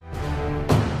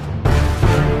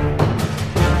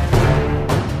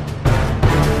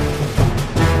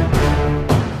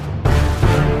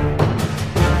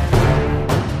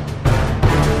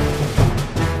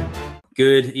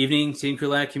Good evening, Team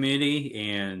Kulak community,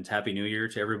 and Happy New Year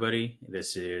to everybody.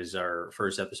 This is our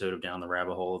first episode of Down the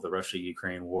Rabbit Hole of the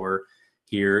Russia-Ukraine War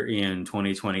here in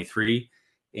 2023.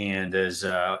 And as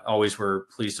always, we're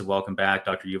pleased to welcome back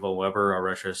Dr. Yuval Weber, our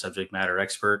Russia subject matter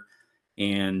expert.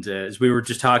 And as we were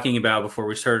just talking about before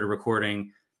we started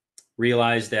recording,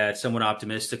 realized that somewhat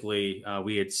optimistically,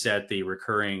 we had set the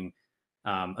recurring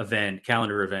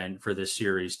calendar event for this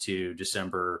series to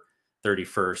December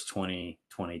 31st,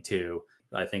 2022.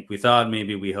 I think we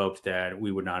hoped that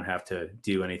we would not have to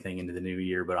do anything into the new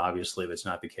year, but obviously that's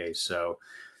not the case. So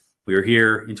we are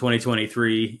here in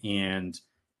 2023 and,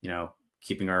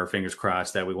 keeping our fingers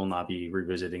crossed that we will not be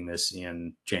revisiting this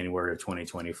in January of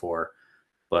 2024.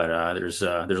 But there's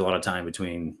a lot of time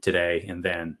between today and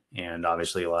then, and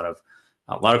obviously a lot of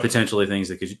potentially things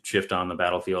that could shift on the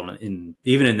battlefield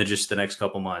even in just the next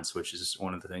couple months, which is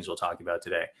one of the things we'll talk about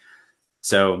today.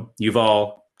 So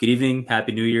Yuval, good evening,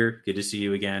 Happy New Year, good to see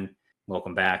you again.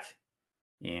 Welcome back,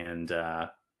 and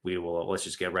let's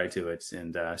just get right to it.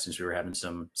 And since we were having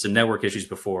some network issues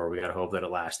before, we got to hope that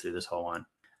it lasts through this whole one.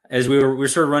 As we're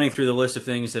sort of running through the list of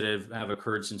things that have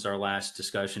occurred since our last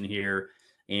discussion here.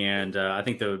 And I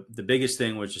think the biggest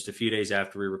thing was just a few days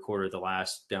after we recorded the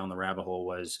last Down the Rabbit Hole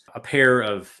was a pair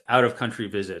of out-of-country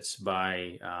visits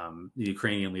by the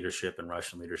Ukrainian leadership and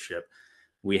Russian leadership.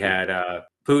 We had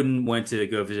Putin went to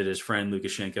go visit his friend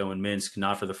Lukashenko in Minsk,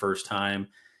 not for the first time,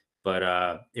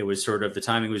 but it was sort of, the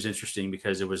timing was interesting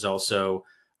because it was also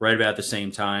right about the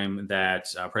same time that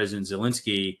President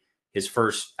Zelensky, his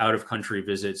first out-of-country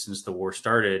visit since the war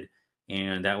started,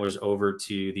 and that was over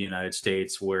to the United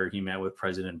States, where he met with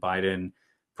President Biden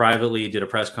privately, did a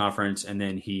press conference, and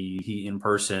then he in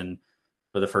person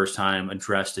for the first time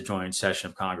addressed a joint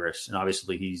session of Congress. And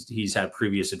obviously he's had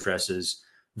previous addresses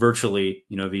virtually,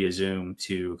 via Zoom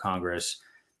to Congress,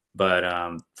 but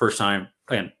first time,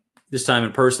 again, this time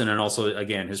in person, and also,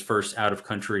 again, his first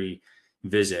out-of-country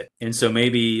visit. And so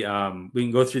maybe we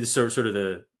can go through the sort of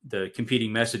the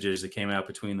competing messages that came out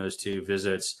between those two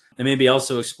visits, and maybe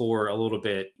also explore a little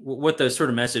bit what the sort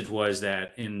of message was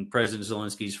that in President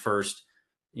Zelensky's first,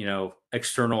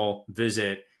 external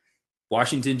visit,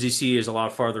 Washington, D.C. is a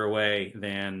lot farther away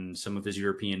than some of his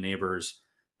European neighbors,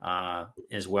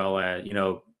 as well as,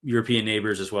 European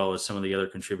neighbors, as well as some of the other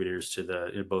contributors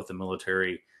to both the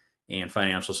military and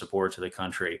financial support to the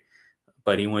country.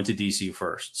 But he went to D.C.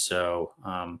 first. So,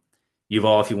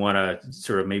 Yuval, if you want to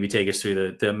sort of maybe take us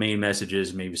through the main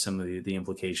messages, maybe some of the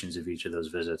implications of each of those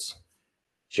visits.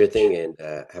 Sure thing, and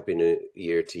Happy New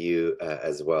Year to you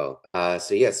as well.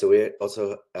 So we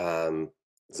also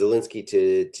Zelensky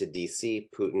to DC,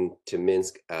 Putin to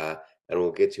Minsk, and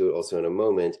we'll get to it also in a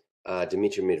moment.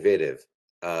 Dmitry Medvedev,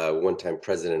 one-time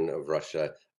president of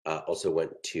Russia, also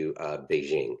went to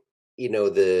Beijing.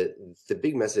 The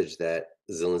big message that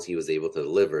Zelensky was able to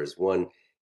deliver is, one,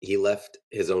 he left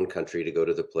his own country to go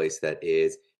to the place that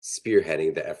is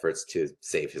spearheading the efforts to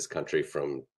save his country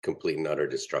from complete and utter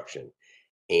destruction.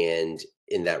 And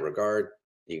in that regard,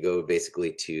 you go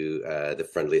basically to the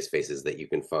friendliest faces that you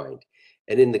can find.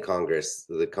 And in the Congress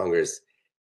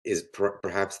is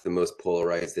perhaps the most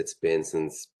polarized it's been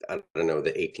since, I don't know,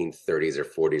 the 1830s or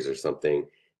 40s or something,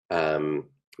 or,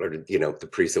 the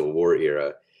pre-Civil War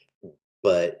era.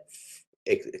 But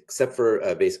except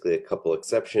for basically a couple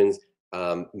exceptions,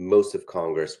 most of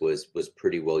Congress was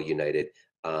pretty well united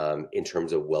in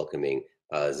terms of welcoming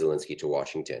Zelensky to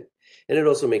Washington. And it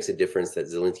also makes a difference that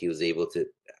Zelensky was able to,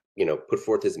 put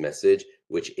forth his message,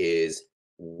 which is,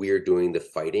 we're doing the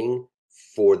fighting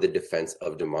for the defense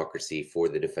of democracy, for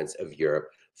the defense of Europe,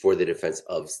 for the defense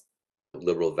of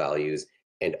liberal values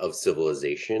and of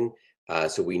civilization.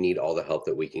 So we need all the help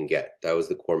that we can get. That was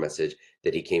the core message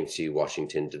that he came to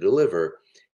Washington to deliver.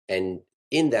 And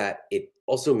in that, it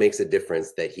also makes a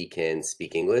difference that he can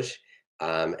speak English.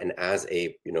 And as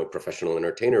a professional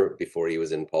entertainer before he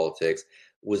was in politics,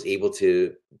 was able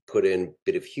to put in a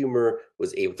bit of humor,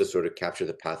 was able to sort of capture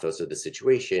the pathos of the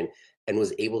situation, and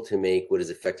was able to make what is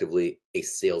effectively a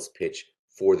sales pitch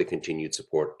for the continued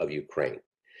support of Ukraine.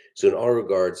 So in all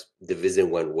regards, the visit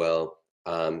went well.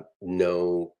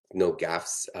 No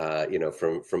gaffes,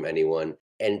 from anyone.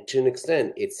 And to an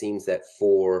extent, it seems that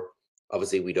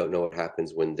obviously we don't know what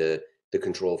happens when the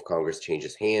control of Congress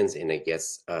changes hands in, I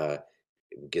guess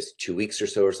 2 weeks or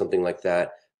so, or something like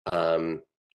that.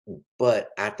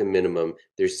 But at the minimum,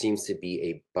 there seems to be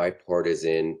a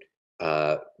bipartisan,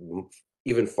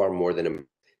 even far more than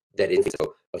that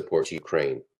info of support to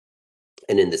Ukraine.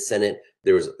 And in the Senate,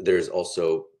 there's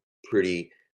also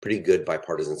pretty good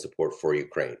bipartisan support for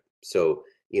Ukraine. So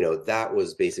that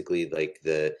was basically like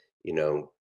the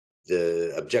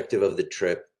objective of the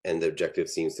trip. and the objective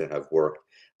seems to have worked.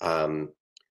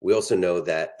 We also know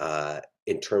that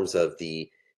in terms of the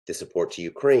support to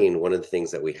Ukraine, one of the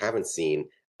things that we haven't seen,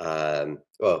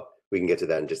 well, we can get to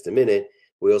that in just a minute.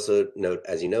 We also note,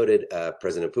 as you noted,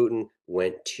 President Putin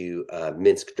went to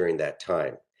Minsk during that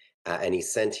time, and he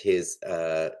sent his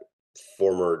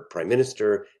former prime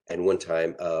minister and one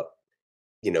time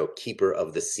keeper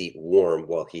of the seat warm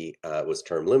while he was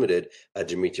term limited,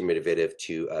 Dmitry Medvedev,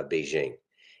 to Beijing.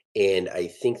 And I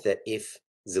think that if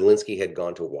Zelensky had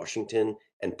gone to Washington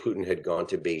and Putin had gone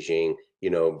to Beijing,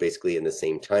 basically in the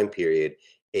same time period,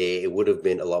 it would have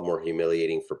been a lot more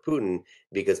humiliating for Putin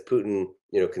because Putin,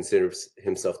 considers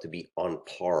himself to be on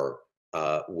par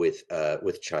with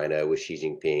China, with Xi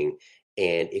Jinping,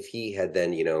 and if he had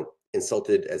then,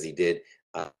 insulted as he did,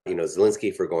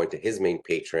 Zelensky for going to his main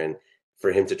patron,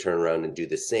 for him to turn around and do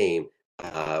the same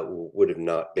would have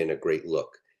not been a great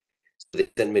look. So they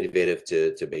sent Medvedev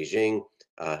to Beijing,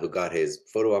 who got his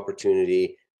photo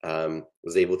opportunity,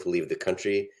 was able to leave the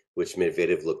country, which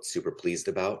Medvedev looked super pleased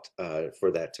about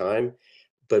for that time.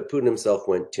 But Putin himself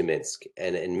went to Minsk,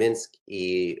 and in Minsk,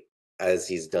 he, as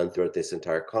he's done throughout this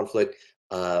entire conflict,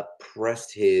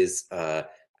 pressed his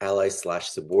ally slash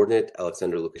subordinate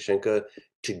Alexander Lukashenko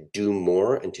to do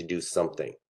more and to do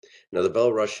something. Now, the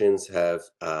Belarusians have,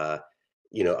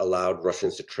 allowed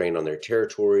Russians to train on their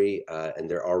territory, and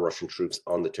there are Russian troops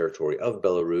on the territory of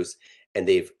Belarus, and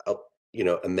they've,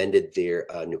 amended their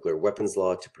nuclear weapons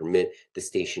law to permit the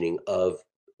stationing of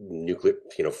nuclear,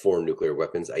 foreign nuclear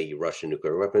weapons, i.e., Russian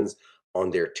nuclear weapons, on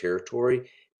their territory.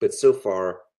 But so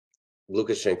far,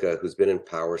 Lukashenko, who's been in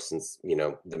power since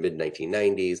the mid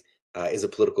 1990s, is a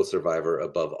political survivor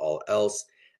above all else,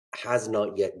 has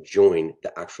not yet joined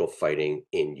the actual fighting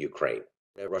in Ukraine.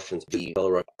 The Russians,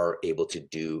 Belarus, are able to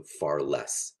do far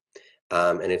less.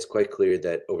 And it's quite clear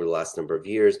that over the last number of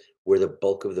years, where the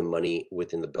bulk of the money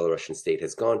within the Belarusian state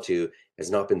has gone to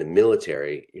has not been the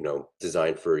military,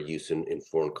 designed for use in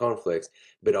foreign conflicts,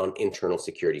 but on internal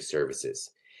security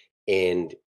services.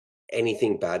 And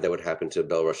anything bad that would happen to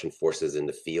Belarusian forces in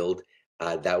the field,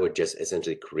 that would just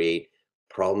essentially create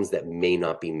problems that may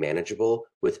not be manageable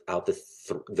without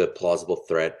the plausible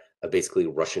threat of basically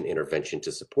Russian intervention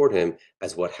to support him,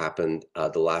 as what happened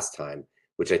the last time,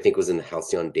 which I think was in the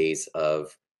halcyon days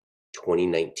of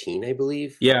 2019, I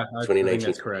believe. Yeah, I think 2019,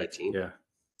 that's correct. 2018. Yeah.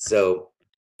 So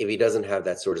if he doesn't have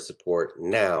that sort of support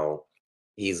now,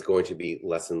 he's going to be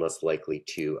less and less likely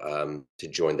to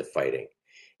join the fighting.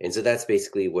 And so that's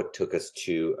basically what took us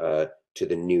to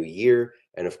the new year.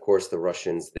 And of course, the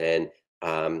Russians then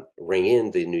rang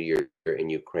in the new year in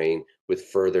Ukraine with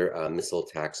further missile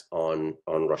attacks on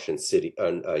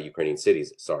Ukrainian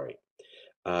cities. Sorry.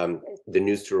 The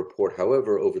news to report,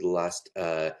 however, over the last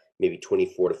maybe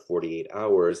 24 to 48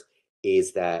 hours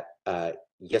is that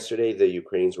yesterday the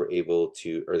Ukrainians were able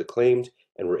to, or they claimed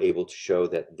and were able to show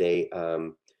that they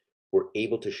were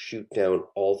able to shoot down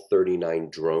all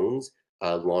 39 drones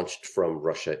launched from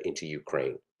Russia into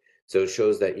Ukraine. So it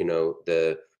shows that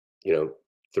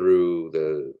through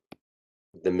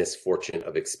the misfortune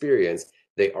of experience,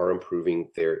 they are improving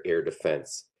their air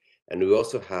defense. And we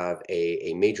also have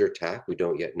a major attack. We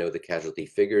don't yet know the casualty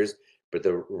figures, but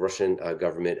the Russian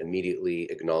government immediately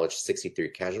acknowledged 63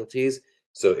 casualties.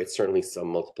 So it's certainly some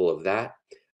multiple of that.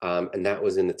 And that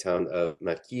was in the town of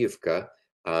Makiivka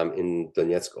in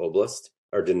Donetsk Oblast,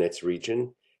 or Donetsk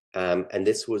region. And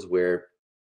this was where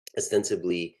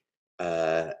ostensibly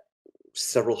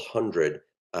several hundred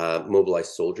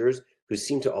mobilized soldiers who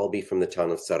seem to all be from the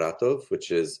town of Saratov,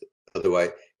 which is otherwise,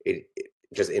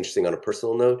 just interesting on a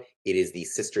personal note, it is the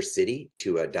sister city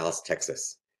to Dallas,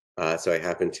 Texas. So I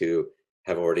happen to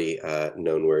have already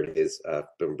known where it is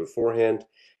from beforehand.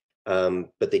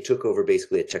 But they took over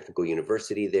basically a technical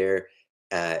university there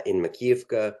in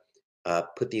Makiivka,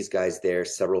 put these guys there,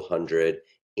 several hundred,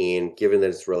 and given that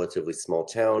it's a relatively small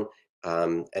town,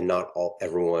 and not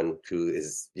everyone who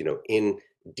is in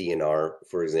DNR,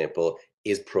 for example,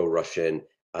 is pro-Russian.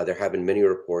 There have been many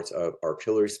reports of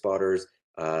artillery spotters,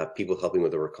 people helping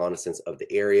with the reconnaissance of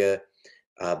the area.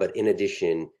 But in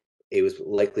addition, it was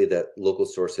likely that local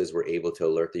sources were able to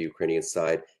alert the Ukrainian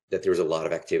side that there was a lot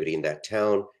of activity in that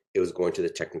town. It was going to the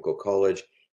technical college.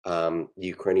 The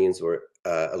Ukrainians were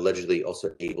allegedly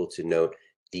also able to note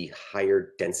the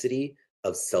higher density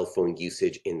of cell phone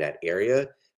usage in that area,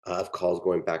 of calls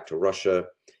going back to Russia.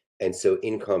 And so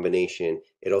in combination,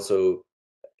 it also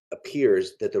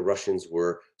appears that the Russians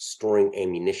were storing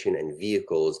ammunition and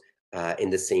vehicles in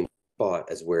the same spot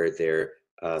as where their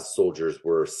soldiers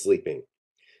were sleeping.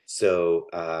 So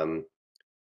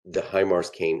the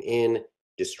HIMARS came in,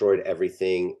 destroyed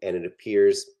everything, and it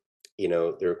appears,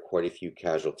 there are quite a few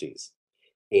casualties.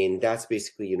 And that's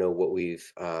basically, what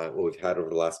we've had over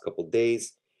the last couple of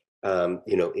days.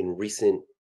 In recent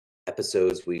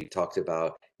episodes, we talked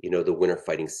about, the winter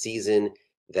fighting season,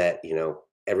 that,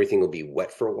 everything will be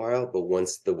wet for a while, but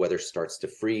once the weather starts to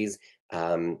freeze,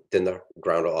 then the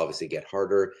ground will obviously get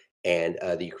harder, and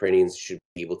the Ukrainians should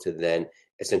be able to then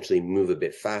essentially move a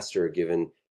bit faster, given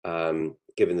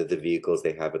that the vehicles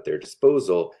they have at their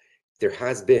disposal. There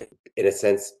has been, in a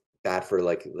sense, bad for,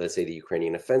 like, let's say, the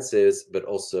Ukrainian offensives, but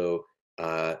also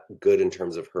good in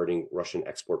terms of hurting Russian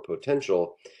export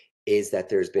potential, is that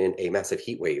there's been a massive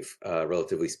heat wave,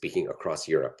 relatively speaking, across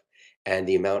Europe. And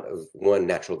the amount of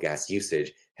natural gas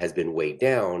usage has been way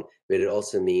down, but it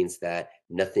also means that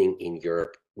nothing in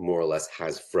Europe more or less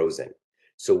has frozen.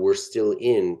 So we're still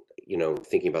in,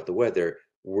 thinking about the weather,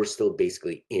 we're still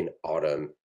basically in autumn,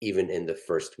 even in the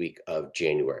first week of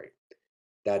January.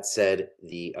 That said,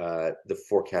 the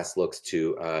forecast looks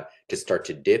to start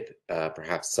to dip,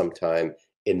 perhaps sometime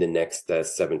in the next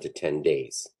 7 to 10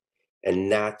 days,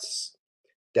 and that's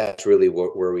really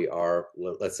where we are.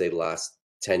 Let's say last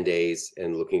 10 days,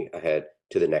 and looking ahead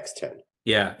to the next 10.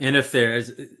 Yeah, and if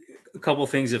there's a couple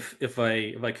things, if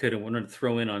I could, I wanted to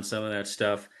throw in on some of that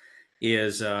stuff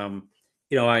is, I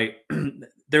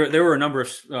there were a number of,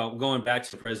 going back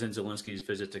to President Zelensky's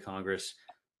visit to Congress,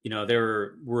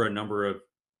 there were a number of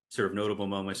sort of notable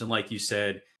moments, and like you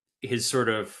said, his sort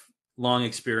of long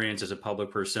experience as a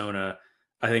public persona,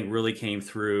 I think, really came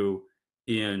through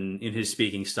in his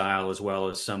speaking style, as well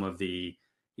as some of the,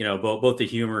 both the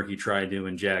humor he tried to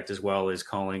inject, as well as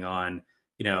calling on,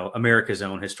 America's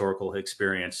own historical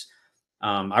experience.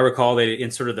 I recall that in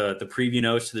sort of the preview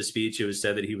notes to the speech, it was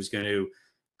said that he was going to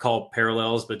call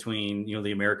parallels between,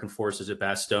 the American forces at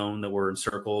Bastogne that were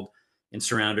encircled and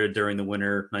surrounded during the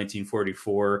winter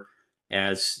 1944,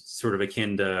 as sort of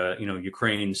akin to,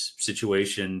 Ukraine's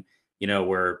situation,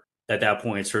 where at that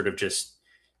point sort of just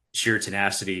sheer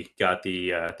tenacity got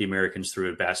the Americans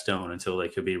through at Bastogne until they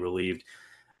could be relieved.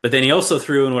 But then he also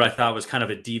threw in what I thought was kind of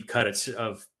a deep cut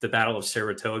of the Battle of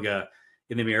Saratoga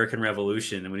in the American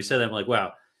Revolution. And when he said that, I'm like,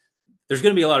 wow, there's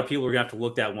going to be a lot of people who are going to have to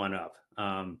look that one up,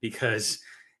 because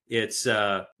it's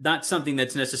not something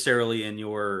that's necessarily in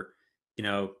your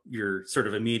sort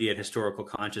of immediate historical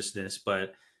consciousness,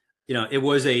 but it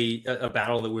was a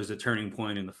battle that was a turning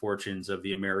point in the fortunes of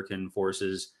the American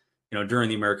forces, during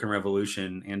the American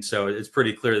Revolution. And so it's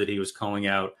pretty clear that he was calling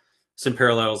out some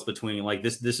parallels between, like,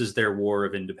 this is their war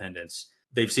of independence.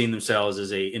 They've seen themselves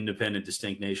as a independent,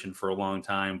 distinct nation for a long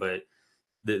time, but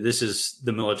this is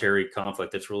the military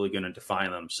conflict that's really going to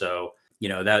define them. So,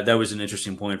 that was an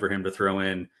interesting point for him to throw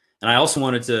in. And I also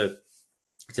wanted to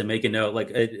make a note,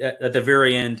 like at the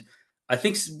very end, I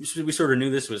think we sort of knew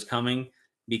this was coming,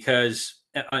 because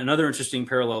another interesting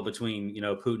parallel between,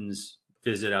 Putin's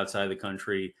visit outside the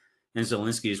country and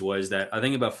Zelensky's was that I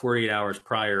think about 48 hours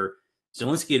prior,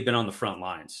 Zelensky had been on the front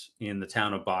lines in the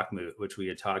town of Bakhmut, which we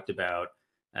had talked about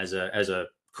as a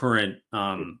current,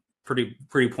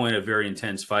 pretty point of very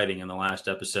intense fighting in the last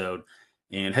episode,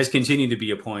 and has continued to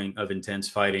be a point of intense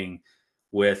fighting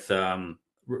with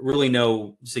really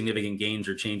no significant gains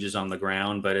or changes on the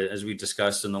ground. But as we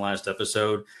discussed in the last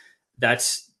episode, that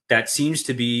seems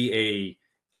to be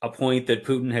a point that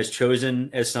Putin has chosen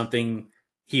as something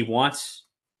he wants,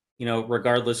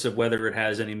 regardless of whether it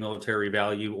has any military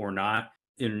value or not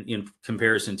in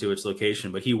comparison to its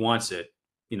location. But he wants it,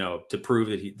 to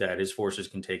prove that his forces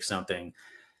can take something.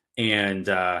 And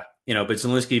but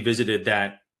Zelensky visited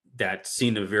that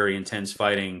scene of very intense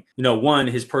fighting. One,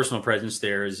 his personal presence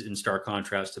there is in stark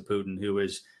contrast to Putin, who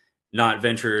has not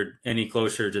ventured any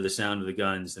closer to the sound of the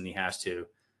guns than he has to.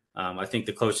 I think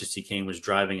the closest he came was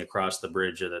driving across the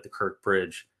bridge, the Kirk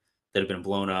Bridge, that had been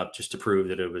blown up, just to prove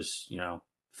that it was,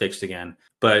 fixed again.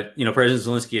 But, President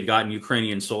Zelensky had gotten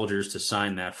Ukrainian soldiers to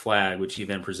sign that flag, which he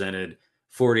then presented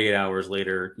 48 hours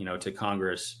later, to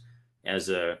Congress as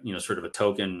a, sort of a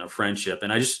token of friendship.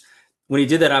 And when he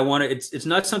did that, it's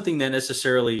not something that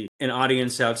necessarily an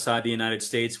audience outside the United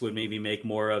States would maybe make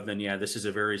more of than, this is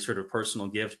a very sort of personal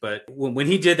gift. But when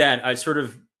he did that, I sort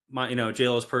of,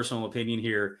 JLo's personal opinion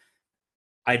here,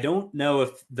 I don't know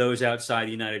if those outside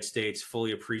the United States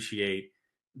fully appreciate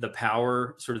the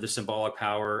power, sort of the symbolic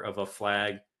power of a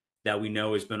flag that we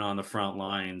know has been on the front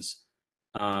lines,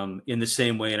 in the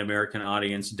same way an American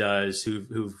audience does,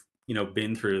 who've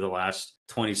been through the last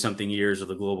 20 something years of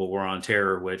the global war on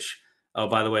terror, which, oh,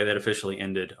 by the way, that officially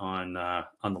ended on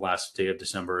the last day of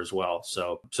December as well.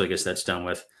 So I guess that's done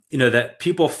with. That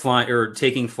people fly or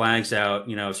taking flags out,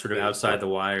 sort of outside the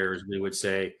wires, we would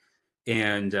say,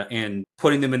 and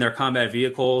putting them in their combat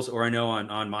vehicles. Or I know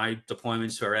on my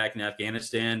deployments to Iraq and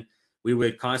Afghanistan, we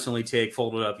would constantly take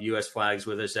folded up U.S. flags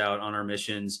with us out on our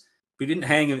missions. We didn't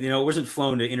hang them, it wasn't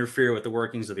flown to interfere with the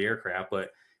workings of the aircraft, but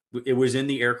it was in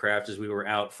the aircraft as we were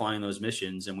out flying those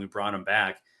missions, and we brought them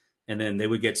back. And then they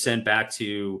would get sent back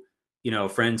to,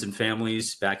 friends and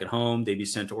families back at home. They'd be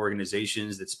sent to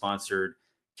organizations that sponsored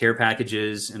care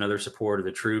packages and other support of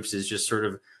the troops. Is just sort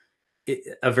of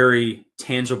a very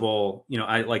tangible,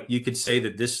 I like, you could say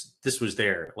that this was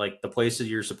there, like the places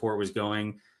your support was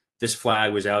going. This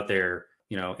flag was out there,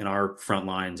 in our front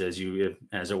lines, as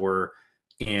it were,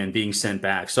 and being sent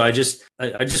back. So I just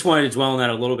wanted to dwell on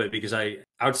that a little bit, because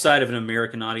outside of an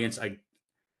American audience,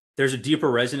 there's a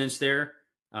deeper resonance there,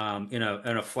 in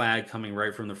a flag coming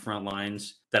right from the front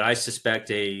lines, that I suspect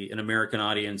an American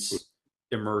audience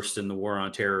immersed in the war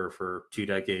on terror for 2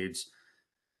 decades,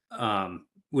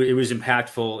 it was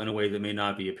impactful in a way that may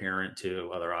not be apparent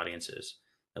to other audiences.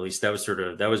 At least that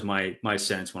was my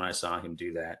sense when I saw him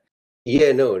do that.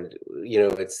 Yeah, no,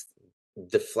 it's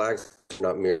the flags are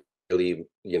not merely,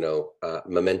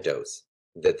 mementos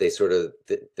that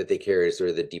they carry sort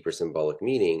of the deeper symbolic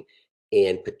meaning,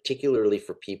 and particularly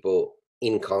for people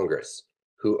in Congress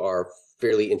who are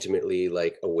fairly intimately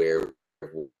like aware of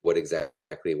what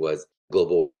exactly was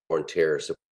global war on terror,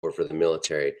 support for the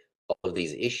military, all of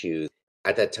these issues.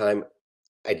 At that time,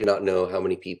 I do not know how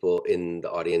many people in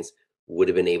the audience would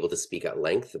have been able to speak at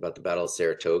length about the Battle of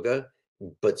Saratoga,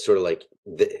 but sort of like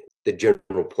the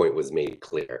general point was made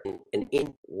clear. And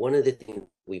in one of the things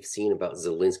we've seen about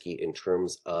Zelensky in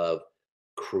terms of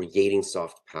creating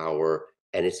soft power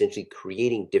and essentially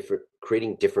creating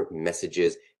different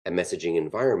messages and messaging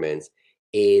environments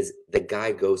is the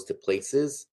guy goes to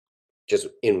places, just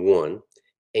in one,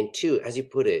 and two, as you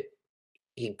put it,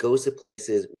 he goes to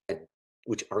places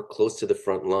which are close to the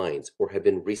front lines or have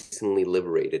been recently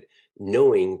liberated,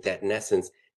 knowing that in essence,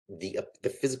 the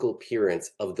physical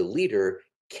appearance of the leader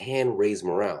can raise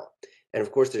morale. And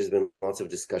of course, there's been lots of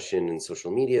discussion in social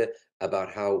media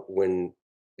about how when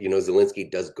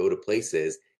Zelensky does go to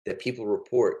places that people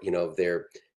report,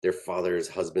 their fathers,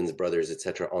 husbands, brothers,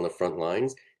 etc., on the front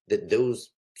lines, that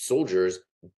those soldiers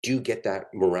do get that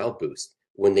morale boost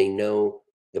when they know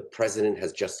the president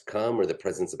has just come or the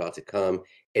president's about to come.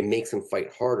 It makes them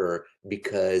fight harder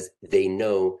because they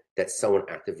know that someone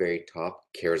at the very top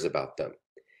cares about them.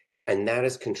 And that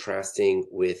is contrasting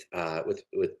with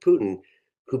Putin,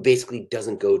 who basically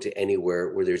doesn't go to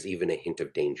anywhere where there's even a hint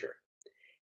of danger.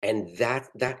 And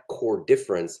that core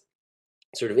difference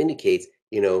sort of indicates,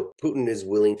 Putin is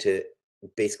willing to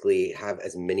basically have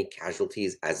as many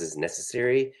casualties as is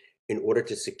necessary in order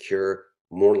to secure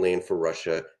more land for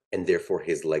Russia and therefore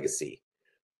his legacy.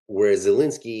 Whereas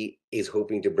Zelensky is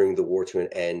hoping to bring the war to an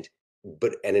end,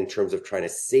 and in terms of trying to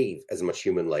save as much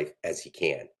human life as he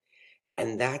can.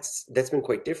 And that's been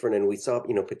quite different. And we saw,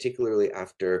 particularly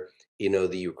after, the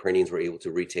Ukrainians were able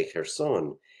to retake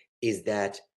Kherson, is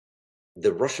that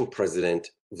the Russian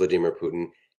president, Vladimir Putin,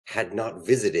 had not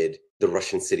visited the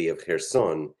Russian city of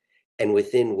Kherson. And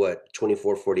within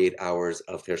 24, 48 hours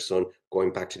of Kherson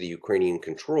going back to the Ukrainian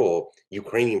control,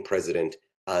 Ukrainian president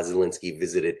Zelensky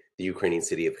visited the Ukrainian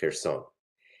city of Kherson.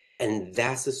 And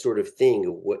that's the sort of thing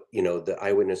of what, the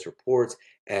eyewitness reports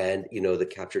and, the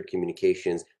captured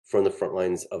communications from the front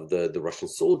lines of the Russian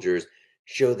soldiers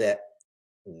show that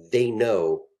they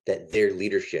know that their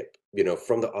leadership,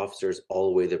 from the officers all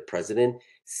the way to the president,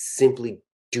 simply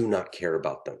do not care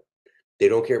about them. They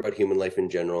don't care about human life in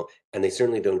general, and they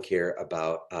certainly don't care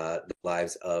about the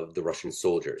lives of the Russian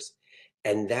soldiers.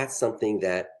 And that's something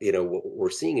that, what we're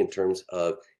seeing in terms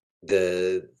of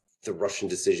the Russian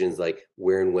decisions, like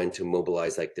where and when to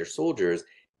mobilize like their soldiers,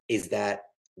 is that,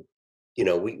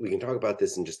 we can talk about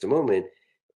this in just a moment,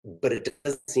 but it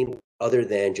doesn't seem, other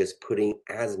than just putting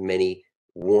as many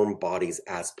warm bodies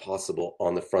as possible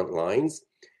on the front lines,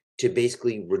 to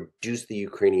basically reduce the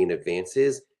Ukrainian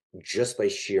advances just by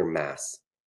sheer mass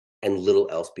and little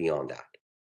else beyond that.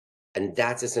 And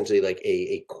that's essentially like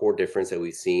a core difference that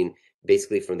we've seen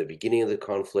basically from the beginning of the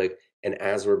conflict. And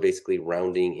as we're basically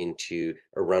rounding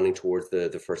towards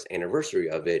the first anniversary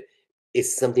of it,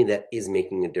 is something that is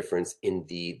making a difference in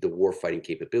the war fighting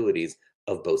capabilities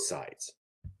of both sides.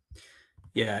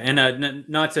 Yeah, and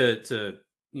not to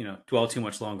dwell too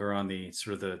much longer on the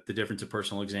sort of the difference of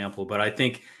personal example, but I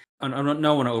think I don't want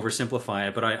to oversimplify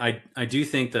it, but I do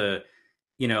think the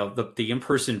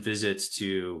in-person visits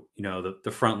to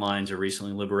the front lines or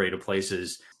recently liberated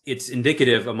places, it's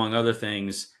indicative, among other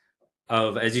things,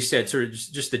 of, as you said, sort of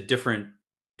just the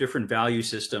different value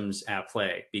systems at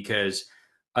play. Because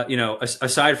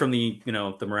aside from the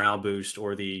the morale boost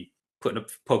or the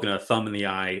poking a thumb in the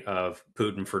eye of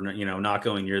Putin for not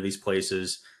going near these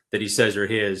places that he says are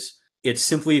his, it's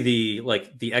simply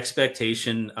the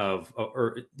expectation of,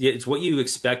 or it's what you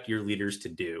expect your leaders to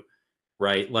do,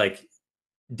 right? Like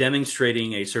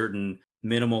demonstrating a certain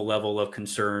minimal level of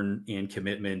concern and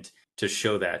commitment to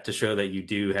show that you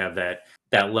do have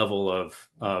that level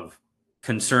of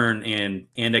concern and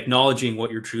acknowledging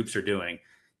what your troops are doing.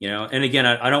 And again,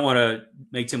 I don't want to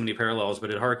make too many parallels,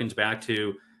 but it harkens back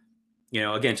to,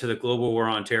 again, to the global war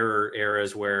on terror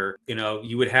eras where,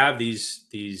 you would have these,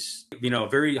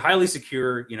 very highly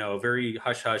secure, very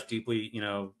hush hush, deeply,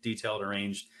 detailed,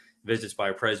 arranged visits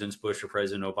by Presidents Bush or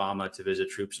President Obama to visit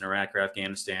troops in Iraq or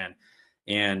Afghanistan.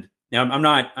 And now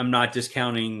I'm not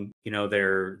discounting,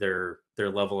 their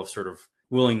level of sort of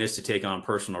willingness to take on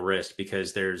personal risk,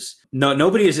 because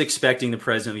nobody is expecting the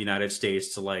president of the United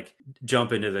States to like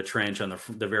jump into the trench on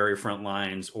the very front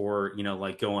lines, or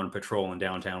like go on patrol in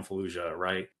downtown Fallujah,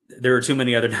 right? There are too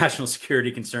many other national security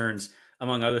concerns,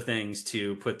 among other things,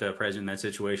 to put the president in that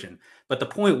situation. But the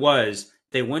point was,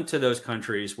 they went to those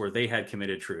countries where they had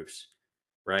committed troops,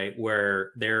 right?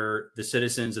 Where the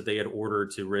citizens that they had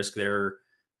ordered to risk their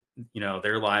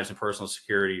lives and personal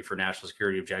security for national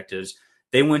security objectives,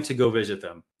 they went to go visit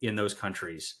them in those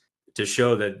countries to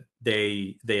show that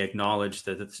they acknowledge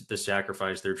that the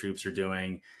sacrifice their troops are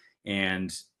doing.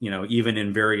 And even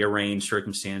in very arranged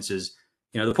circumstances,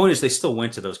 the point is they still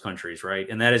went to those countries, right?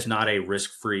 And that is not a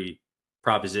risk-free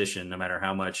proposition, no matter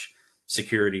how much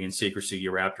security and secrecy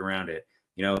you wrapped around it.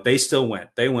 They still went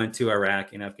to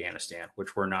Iraq and Afghanistan,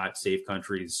 which were not safe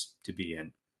countries to be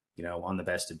in, on the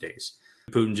best of days.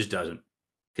 Putin just doesn't,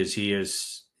 because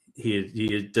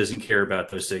he doesn't care about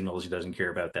those signals. He doesn't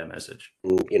care about that message.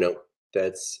 And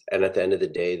at the end of the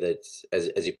day, that's,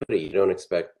 as you put it, you don't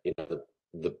expect,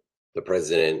 the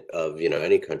president of,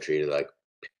 any country to like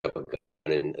pick up a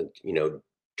gun and,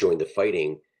 join the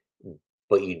fighting,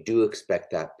 but you do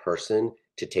expect that person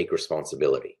to take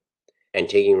responsibility. And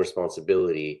taking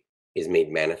responsibility is made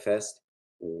manifest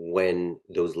when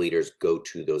those leaders go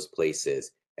to those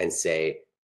places and say,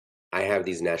 I have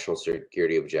these national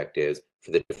security objectives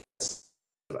for the defense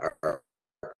of our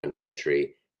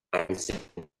country. I'm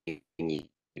sending you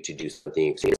to do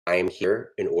something. I am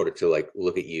here in order to like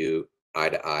look at you eye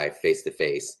to eye, face to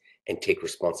face, and take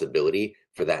responsibility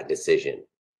for that decision.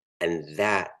 And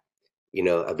that,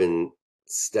 I've been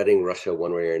studying Russia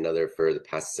one way or another for the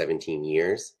past 17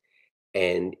 years.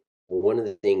 And one of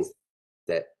the things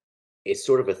that is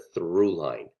sort of a through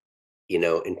line,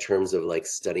 in terms of like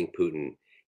studying Putin,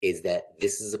 is that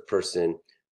this is a person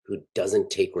who doesn't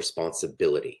take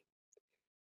responsibility.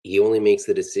 He only makes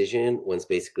the decision when it's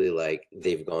basically like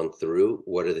they've gone through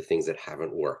what are the things that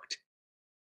haven't worked.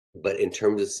 But in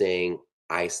terms of saying,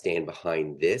 I stand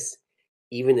behind this,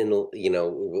 even in,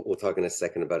 we'll talk in a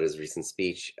second about his recent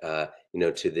speech, to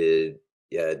the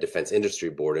Defense Industry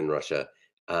Board in Russia.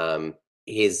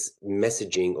 His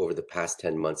messaging over the past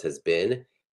 10 months has been,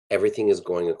 everything is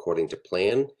going according to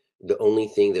plan. The only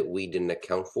thing that we didn't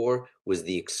account for was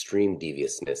the extreme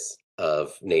deviousness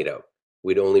of NATO.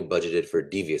 We'd only budgeted for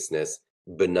deviousness,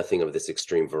 but nothing of this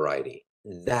extreme variety.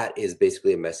 That is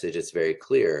basically a message that's very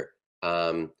clear.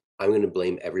 I'm going to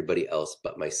blame everybody else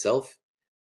but myself.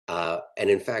 And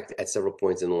in fact, at several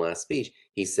points in the last speech,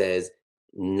 he says,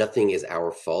 nothing is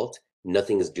our fault.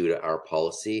 Nothing is due to our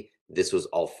policy. This was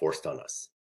all forced on us.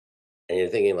 And you're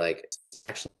thinking, like,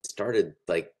 actually started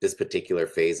like this particular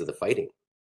phase of the fighting.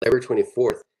 February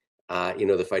 24th,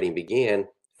 the fighting began.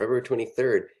 February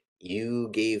 23rd, you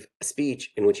gave a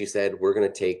speech in which you said, we're going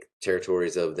to take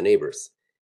territories of the neighbors.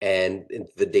 And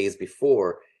the days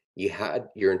before, you had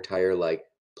your entire like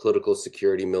political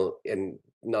security and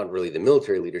not really the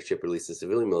military leadership, or at least the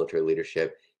civilian military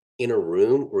leadership, in a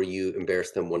room where you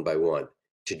embarrassed them one by one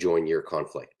to join your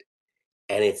conflict.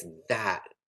 And it's that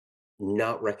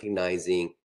not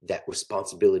recognizing that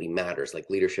responsibility matters, like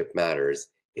leadership matters.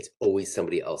 It's always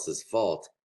somebody else's fault.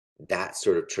 That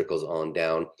sort of trickles on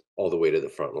down all the way to the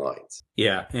front lines.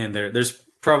 Yeah, and there's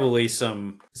probably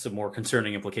some more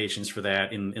concerning implications for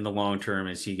that in the long term,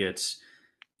 as he gets,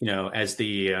 as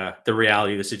the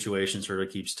reality of the situation sort of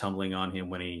keeps tumbling on him,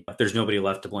 when there's nobody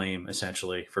left to blame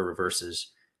essentially for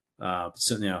reverses.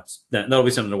 So that'll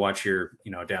be something to watch here,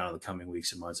 down in the coming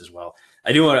weeks and months as well.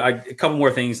 I do want a couple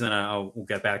more things, and then we'll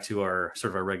get back to our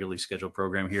sort of our regularly scheduled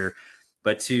program here.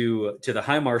 But to the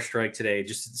HIMARS strike today,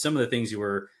 just some of the things you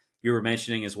were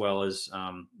mentioning, as well as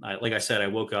like I said, I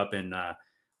woke up and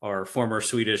our former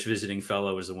Swedish visiting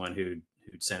fellow was the one who'd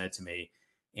sent it to me,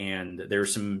 and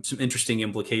there's some interesting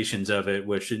implications of it,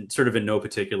 which sort of in no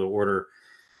particular order,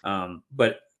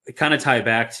 but kind of tie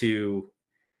back to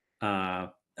a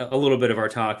little bit of our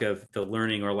talk of the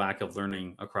learning or lack of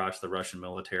learning across the Russian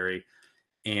military.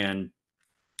 And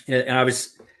And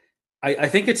I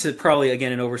think it's probably,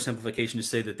 again, an oversimplification to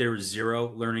say that there was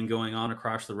zero learning going on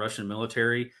across the Russian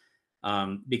military.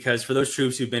 Because for those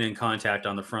troops who've been in contact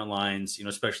on the front lines,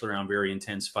 especially around very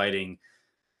intense fighting,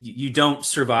 you don't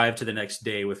survive to the next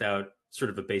day without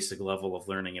sort of a basic level of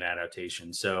learning and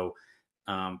adaptation. So,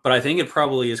 but I think it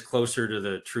probably is closer to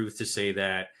the truth to say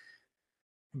that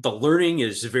the learning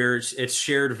it's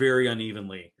shared very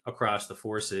unevenly across the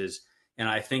forces. And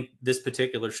I think this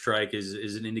particular strike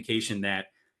is an indication that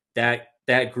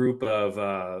that group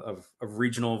of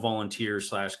regional volunteers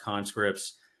slash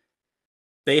conscripts,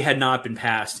 they had not been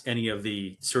passed any of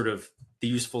the sort of the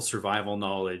useful survival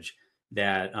knowledge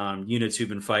that units who've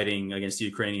been fighting against the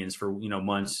Ukrainians for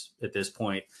months at this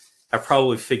point have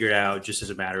probably figured out just as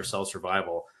a matter of self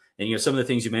survival. And some of the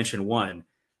things you mentioned, one,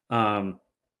 um,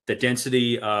 the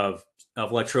density of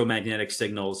electromagnetic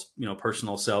signals,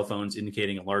 personal cell phones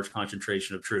indicating a large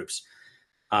concentration of troops.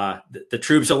 The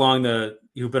troops along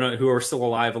who are still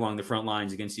alive along the front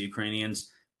lines against the Ukrainians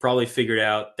probably figured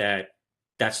out that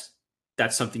that's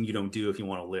that's something you don't do if you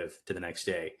want to live to the next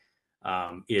day.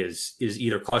 Is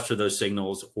either cluster those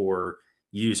signals or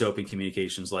use open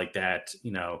communications like that,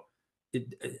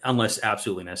 unless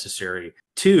absolutely necessary.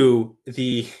 Two,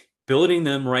 the building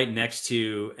them right next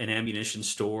to an ammunition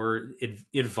store,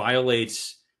 it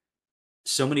violates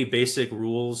so many basic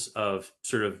rules of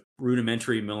sort of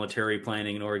rudimentary military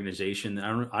planning and organization.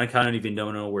 I kind of even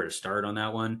don't know where to start on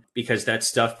that one, because that's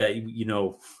stuff that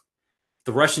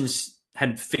the Russians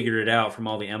hadn't figured it out from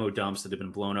all the ammo dumps that have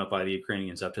been blown up by the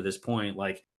Ukrainians up to this point.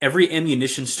 Like every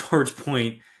ammunition storage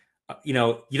point, you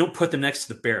don't put them next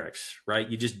to the barracks, right?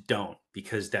 You just don't,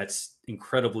 because that's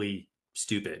incredibly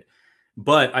stupid.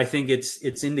 But I think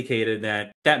it's indicated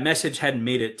that that message hadn't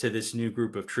made it to this new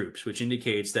group of troops, which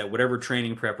indicates that whatever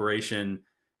training preparation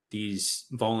these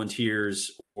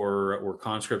volunteers or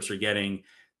conscripts are getting,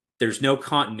 there's no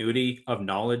continuity of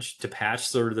knowledge to patch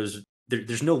sort of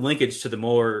there's no linkage to the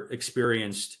more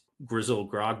experienced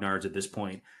grizzled grognards at this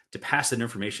point to pass that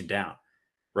information down,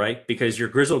 right? Because your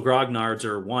grizzled grognards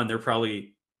are, one, they're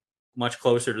probably much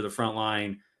closer to the front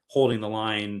line, holding the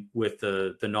line with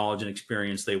the knowledge and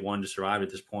experience they won to survive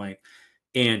at this point.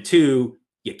 And two,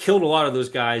 you killed a lot of those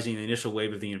guys in the initial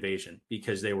wave of the invasion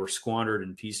because they were squandered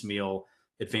in piecemeal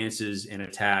advances and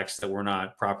attacks that were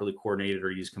not properly coordinated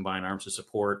or used combined arms to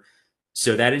support.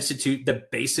 So the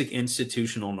basic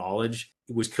institutional knowledge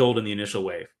was killed in the initial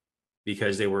wave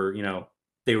because they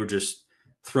were just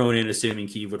thrown in assuming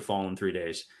Kyiv would fall in 3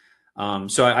 days.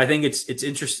 So I think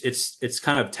it's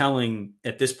kind of telling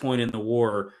at this point in the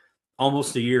war,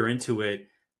 almost a year into it,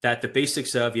 that the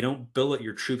basics of you don't billet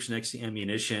your troops next to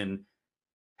ammunition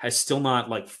has still not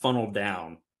like funneled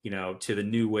down, to the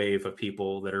new wave of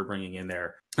people that are bringing in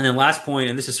there. And then last point,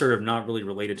 and this is sort of not really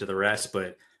related to the rest,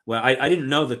 but I didn't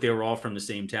know that they were all from the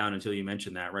same town until you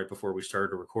mentioned that right before we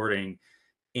started recording.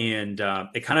 And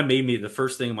it kind of made me, the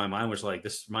first thing in my mind was like,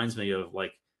 this reminds me of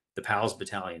like the PALS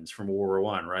battalions from World War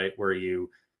One, right? Where you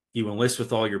enlist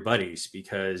with all your buddies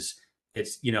because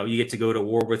it's, you get to go to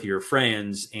war with your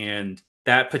friends, and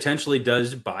that potentially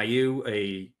does buy you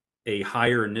a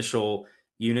higher initial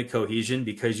unit cohesion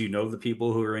because the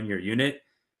people who are in your unit.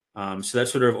 So that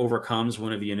sort of overcomes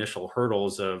one of the initial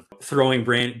hurdles of pulling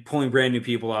brand new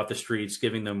people off the streets,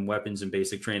 giving them weapons and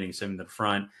basic training, sending them to the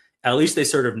front. At least they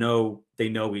sort of know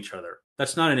each other.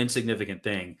 That's not an insignificant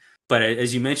thing. But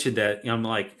as you mentioned that,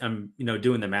 I'm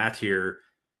doing the math here.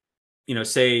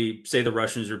 Say the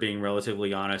Russians are being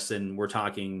relatively honest, and we're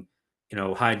talking,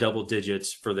 high double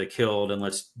digits for the killed, and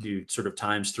let's do sort of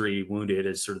times 3 wounded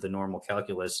as sort of the normal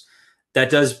calculus. That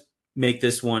does make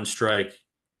this one strike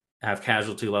have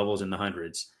casualty levels in the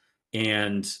hundreds.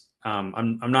 And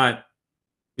I'm not,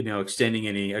 extending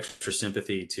any extra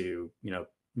sympathy to,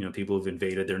 people who've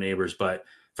invaded their neighbors, but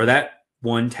for that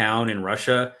one town in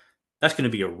Russia, that's going to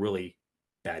be a really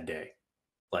bad day.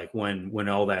 Like when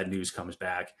all that news comes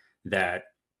back that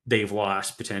they've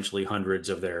lost potentially hundreds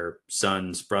of their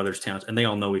sons, brothers, towns, and they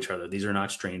all know each other. These are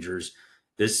not strangers.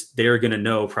 They're going to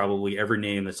know probably every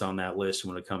name that's on that list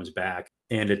when it comes back.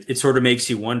 And it sort of makes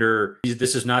you wonder,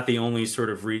 this is not the only sort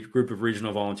of group of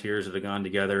regional volunteers that have gone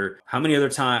together. How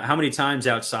many times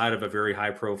outside of a very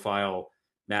high profile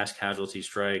mass casualty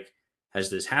strike has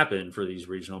this happened for these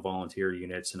regional volunteer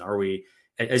units? And are we,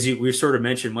 we've sort of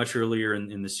mentioned much earlier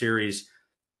in the series,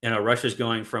 Russia's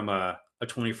going from a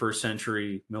 21st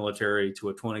century military to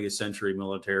a 20th century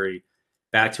military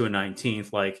back to a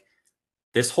 19th. Like,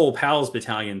 this whole PALS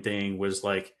battalion thing was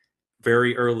like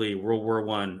very early World War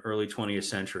One, early 20th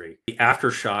century. The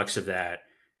aftershocks of that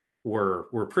were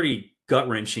pretty gut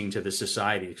wrenching to the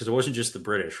society, because it wasn't just the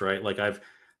British, right? Like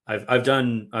I've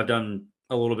done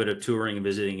a little bit of touring and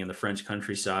visiting in the French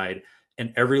countryside,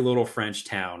 and every little French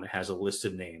town has a list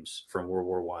of names from World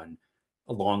War One,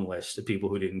 a long list of people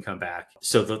who didn't come back.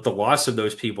 So the loss of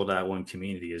those people to that one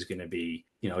community is going to be,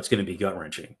 it's going to be gut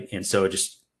wrenching. And so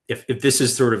just if this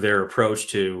is sort of their approach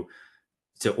to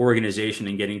organization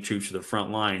and getting troops to the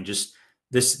front line, just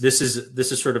this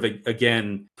is sort of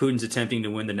again Putin's attempting to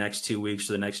win the next 2 weeks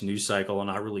to the next news cycle and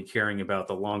not really caring about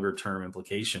the longer term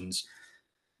implications.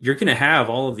 You're going to have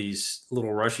all of these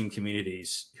little Russian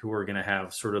communities who are going to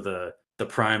have sort of the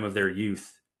prime of their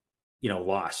youth,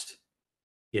 lost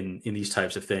in these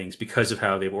types of things because of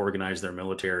how they've organized their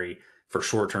military for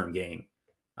short-term gain.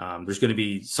 There's going to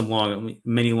be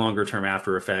many longer term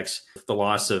after effects. The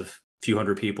loss of a few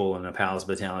hundred people in a Palace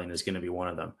battalion is going to be one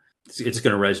of them. It's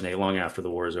going to resonate long after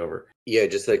the war is over. Yeah,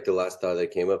 just like the last thought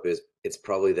that came up is it's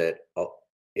probably that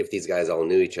if these guys all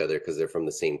knew each other because they're from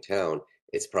the same town,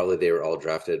 it's probably they were all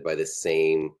drafted by the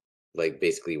same, like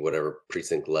basically whatever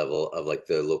precinct level of like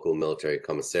the local military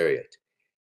commissariat.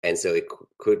 And so it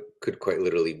could quite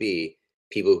literally be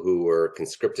people who were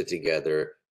conscripted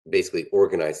together, basically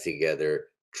organized together,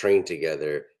 trained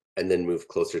together, and then moved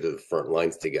closer to the front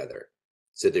lines together.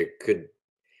 So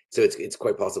it's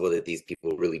quite possible that these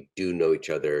people really do know each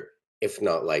other, if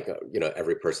not like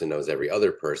every person knows every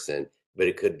other person, but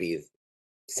it could be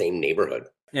same neighborhood.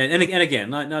 And again,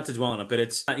 not to dwell on it, but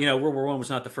it's World War One was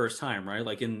not the first time, right?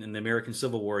 Like in the American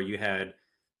Civil War, you had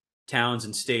towns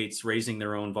and states raising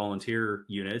their own volunteer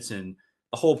units, and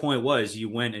the whole point was you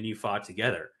went and you fought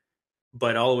together.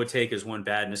 But all it would take is one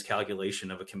bad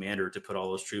miscalculation of a commander to put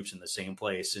all those troops in the same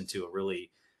place into a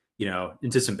really,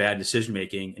 into some bad decision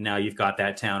making, and now you've got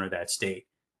that town or that state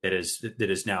that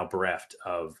is now bereft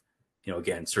of,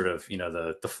 again, sort of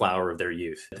the flower of their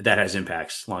youth. That has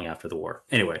impacts long after the war.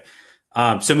 Anyway,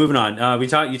 so moving on,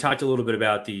 you talked a little bit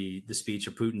about the speech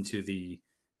of Putin to the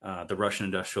Russian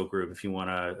industrial group. If you want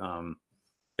to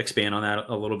expand on that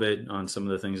a little bit on some of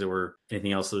the things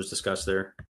anything else that was discussed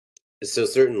there. So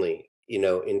certainly,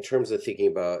 in terms of thinking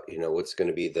about, what's going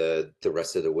to be the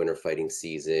rest of the winter fighting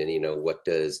season, what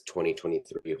does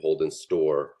 2023 hold in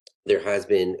store? There has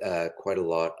been quite a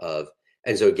lot of,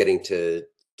 and so getting to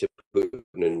Putin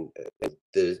and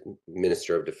the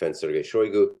Minister of Defense, Sergei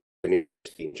Shoigu, in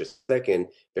just a second,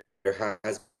 there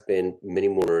has been many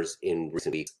rumors in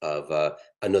recent weeks of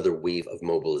another wave of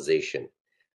mobilization.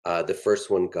 The first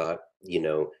one got,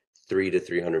 3 to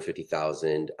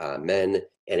 350,000 men,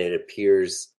 and it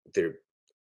appears the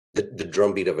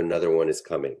drumbeat of another one is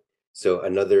coming. So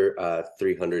another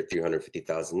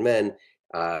 350,000 men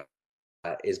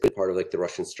is good part of like the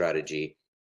Russian strategy,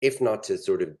 if not to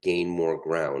sort of gain more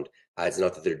ground. It's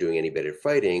not that they're doing any better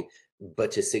fighting,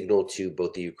 but to signal to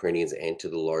both the Ukrainians and to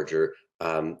the larger,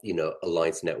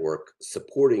 alliance network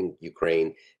supporting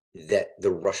Ukraine that the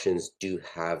Russians do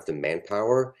have the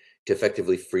manpower to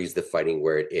effectively freeze the fighting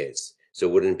where it is. So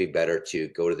wouldn't it be better to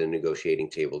go to the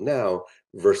negotiating table now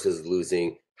versus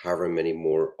losing however many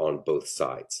more on both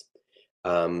sides?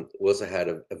 We also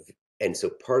had and so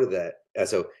part of that,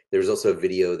 so there's also a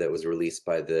video that was released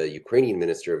by the Ukrainian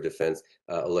Minister of Defense,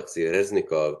 Alexei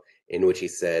Reznikov, in which he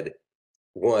said,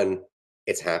 one,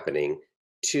 it's happening.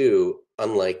 Two,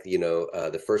 unlike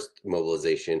the first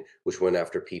mobilization, which went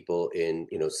after people in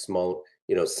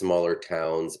smaller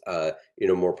towns,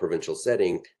 more provincial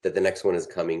setting, that the next one is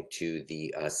coming to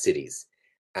the cities,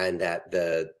 and that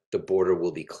the border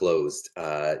will be closed,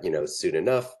 soon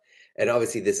enough. And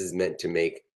obviously, this is meant to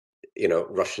make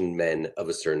Russian men of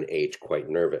a certain age quite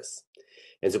nervous.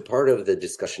 And so part of the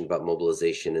discussion about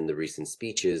mobilization in the recent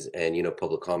speeches and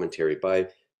public commentary by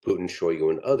Putin,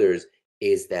 Shoigu, and others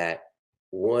is that,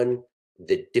 one,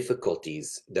 the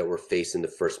difficulties that were faced in the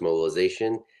first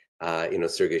mobilization,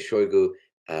 Sergei Shoigu,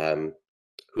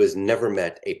 who has never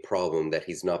met a problem that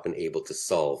he's not been able to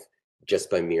solve just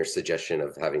by mere suggestion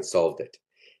of having solved it,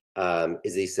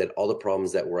 is he said all the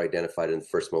problems that were identified in the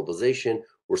first mobilization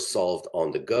were solved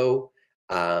on the go,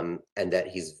 and that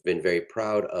he's been very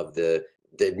proud of the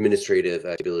administrative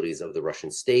abilities of the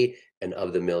Russian state and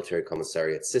of the military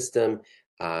commissariat system.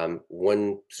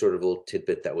 One sort of little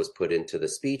tidbit that was put into the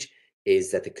speech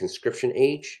is that the conscription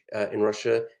age in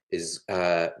Russia is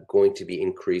going to be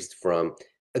increased from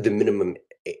the minimum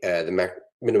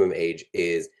age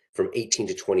is from 18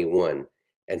 to 21.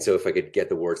 And so if I could get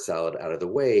the word salad out of the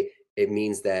way, it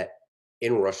means that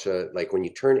in Russia, like when you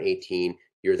turn 18,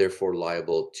 you're therefore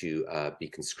liable to be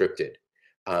conscripted.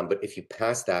 But if you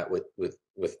pass that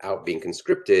without being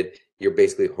conscripted, you're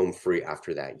basically home free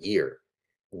after that year.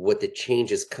 What the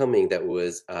change is coming that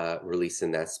was released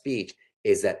in that speech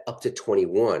is that up to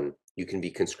 21, you can be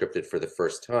conscripted for the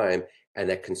first time. And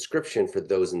that conscription for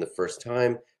those in the first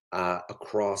time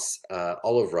across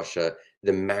all of Russia,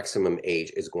 the maximum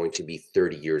age is going to be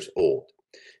 30 years old.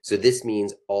 So this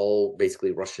means all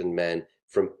basically Russian men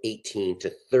from 18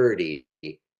 to 30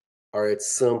 are at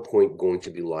some point going to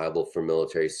be liable for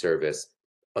military service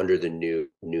under the new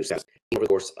status. Over the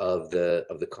course of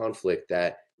the conflict,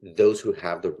 that those who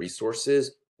have the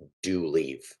resources do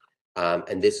leave,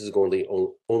 and this is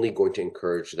only going to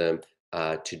encourage them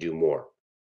to do more.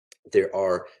 There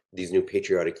are these new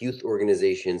patriotic youth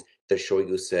organizations that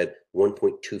Shoigu said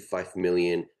 1.25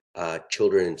 million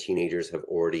children and teenagers have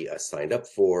already signed up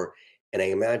for. And I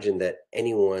imagine that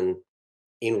anyone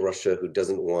in Russia who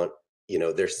doesn't want,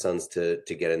 their sons to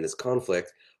get in this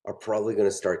conflict are probably going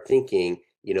to start thinking,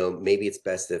 maybe it's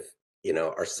best if,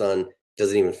 our son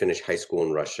doesn't even finish high school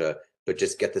in Russia, but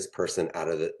just get this person out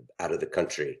of the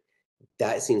country.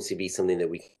 That seems to be something that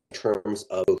we, in terms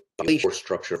of the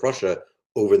structure of Russia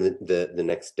over the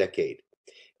next decade.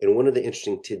 And one of the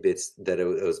interesting tidbits that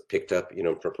was picked up,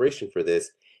 in preparation for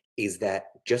this, is that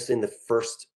just in the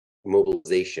first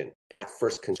mobilization,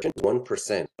 first conscription,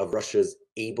 1% of Russia's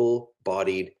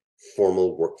able-bodied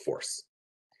formal workforce.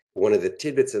 One of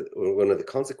the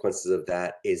consequences of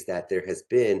that is that there has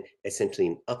been essentially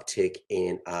an uptick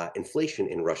in inflation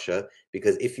in Russia,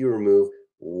 because if you remove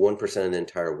 1% of the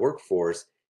entire workforce,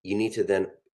 you need to then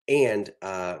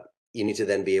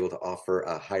be able to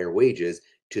offer higher wages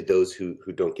to those who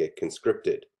don't get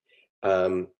conscripted.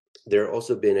 There have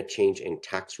also been a change in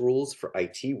tax rules for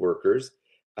IT workers,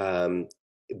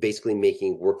 basically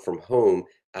making work from home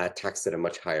taxed at a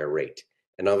much higher rate.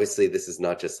 And obviously, this is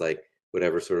not just like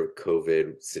whatever sort of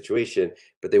COVID situation,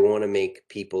 but they want to make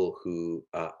people who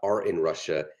are in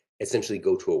Russia essentially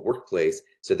go to a workplace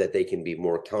so that they can be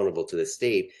more accountable to the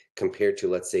state, compared to,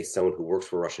 let's say, someone who works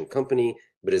for a Russian company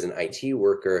but is an IT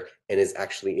worker and is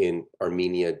actually in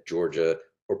Armenia, Georgia,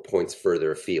 or points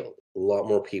further afield. A lot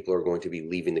more people are going to be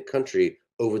leaving the country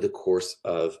over the course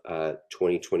of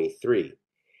 2023.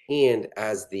 And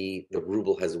as the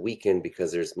ruble has weakened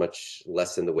because there's much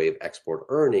less in the way of export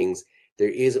earnings, there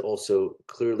is also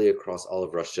clearly across all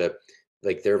of Russia,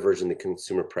 like their version, the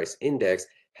Consumer Price Index,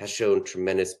 has shown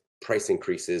tremendous price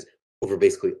increases over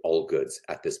basically all goods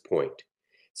at this point.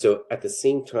 So at the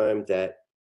same time that,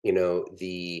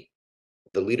 the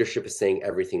leadership is saying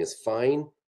everything is fine,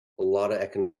 a lot of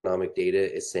economic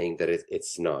data is saying that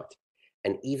it's not.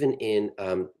 And even in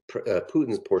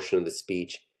Putin's portion of the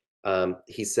speech,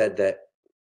 he said that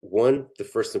the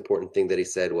first important thing that he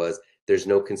said was there's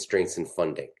no constraints in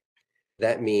funding.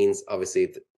 That means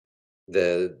obviously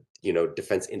the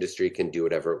defense industry can do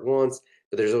whatever it wants,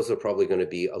 but there's also probably going to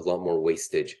be a lot more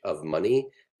wastage of money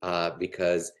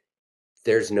because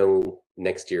there's no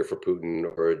next year for Putin,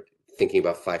 or thinking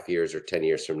about 5 years or 10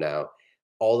 years from now.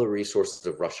 All the resources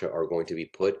of Russia are going to be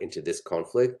put into this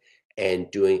conflict and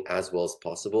doing as well as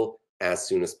possible as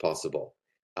soon as possible.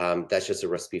 That's just a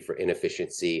recipe for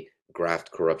inefficiency,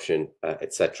 graft, corruption,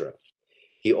 etc.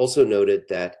 He also noted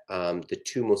that the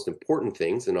two most important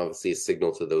things, and obviously a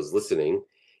signal to those listening,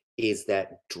 is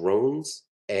that drones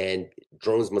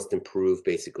must improve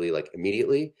basically like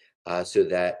immediately, so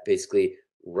that basically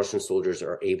Russian soldiers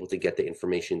are able to get the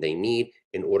information they need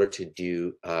in order to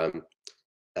do, to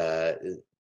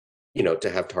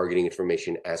have targeting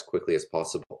information as quickly as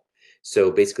possible.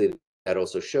 So basically, that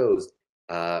also shows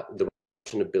the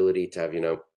Russian ability to have,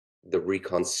 the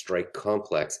recon strike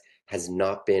complex has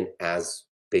not been as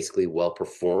basically well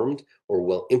performed or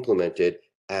well implemented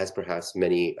as perhaps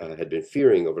many had been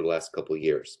fearing over the last couple of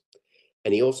years.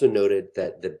 And he also noted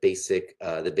that the basic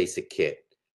kit,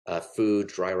 food,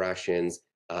 dry rations,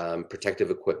 protective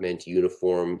equipment,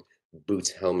 uniform, boots,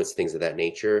 helmets, things of that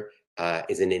nature,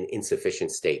 is in an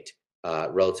insufficient state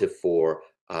relative for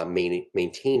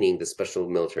maintaining the special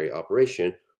military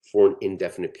operation for an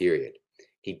indefinite period.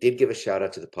 He did give a shout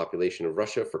out to the population of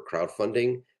Russia for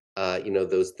crowdfunding,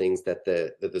 those things that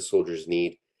the soldiers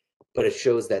need. But it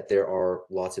shows that there are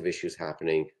lots of issues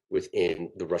happening within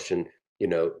the Russian,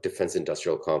 defense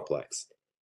industrial complex.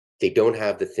 They don't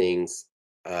have the things.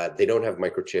 They don't have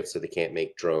microchips, so they can't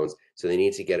make drones. So they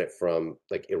need to get it from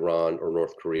like Iran or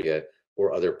North Korea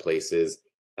or other places.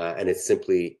 And it's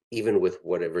simply, even with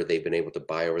whatever they've been able to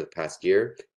buy over the past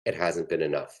year, it hasn't been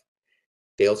enough.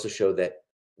 They also show that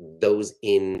those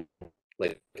in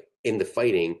the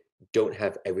fighting don't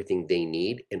have everything they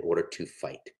need in order to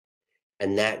fight.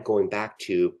 And that, going back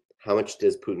to how much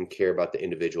does Putin care about the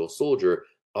individual soldier?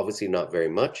 Obviously not very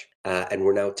much. And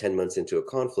we're now 10 months into a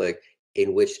conflict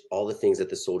in which all the things that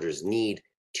the soldiers need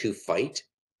to fight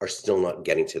are still not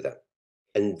getting to them.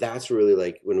 And that's really,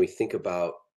 like, when we think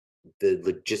about the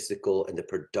logistical and the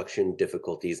production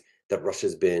difficulties that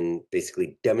Russia's been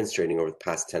basically demonstrating over the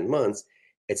past 10 months,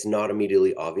 it's not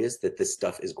immediately obvious that this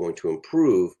stuff is going to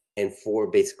improve, and for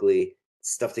basically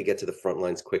stuff to get to the front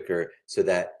lines quicker so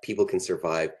that people can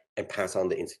survive and pass on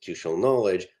the institutional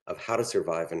knowledge of how to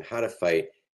survive and how to fight,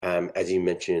 as you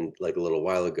mentioned like a little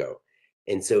while ago.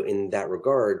 And so in that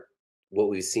regard, what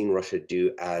we've seen Russia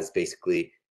do as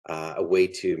basically a way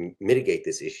to mitigate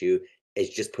this issue is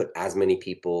just put as many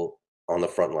people on the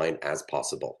front line as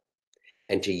possible,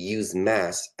 and to use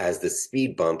mass as the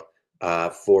speed bump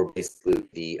for basically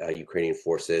the Ukrainian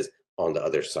forces on the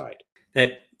other side.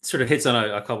 That sort of hits on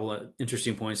a couple of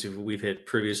interesting points that we've hit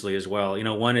previously as well.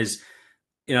 One is,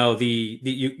 the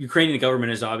Ukrainian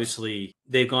government is obviously,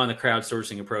 they've gone the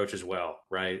crowdsourcing approach as well,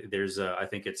 right? There's I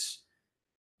think it's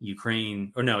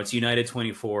Ukraine, or no, it's United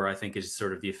 24, I think, is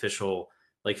sort of the official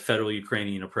like federal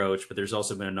Ukrainian approach. But there's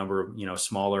also been a number of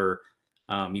smaller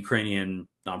Ukrainian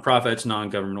nonprofits,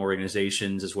 non-government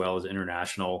organizations, as well as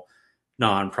international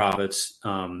nonprofits,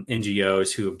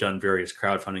 NGOs, who have done various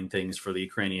crowdfunding things for the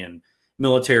Ukrainian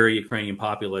military, Ukrainian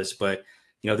populace. But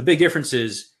the big difference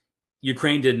is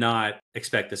Ukraine did not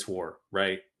expect this war,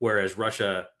 right? Whereas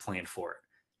Russia planned for it.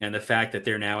 And the fact that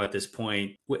they're now at this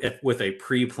point with a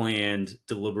pre-planned,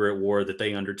 deliberate war that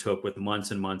they undertook with months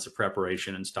and months of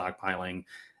preparation and stockpiling,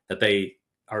 that they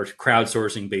are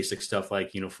crowdsourcing basic stuff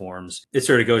like uniforms. It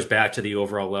sort of goes back to the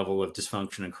overall level of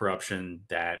dysfunction and corruption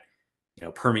that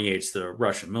permeates the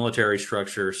Russian military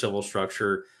structure, civil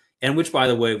structure, and which, by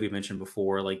the way, we mentioned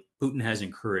before, like Putin has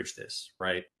encouraged this,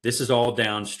 right? This is all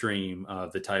downstream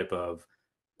of the type of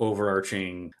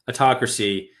overarching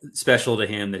autocracy special to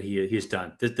him that he's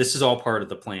done. This is all part of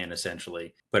the plan,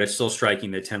 essentially. But it's still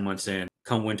striking that 10 months in,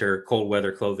 come winter, cold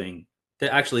weather clothing.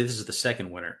 Actually, this is the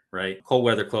second winter, right? Cold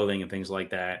weather clothing and things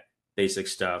like that, basic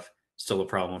stuff, still a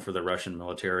problem for the Russian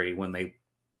military when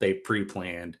they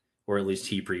pre-planned, or at least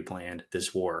he pre-planned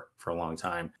this war for a long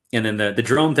time. And then the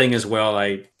drone thing as well,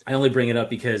 I only bring it up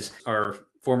because our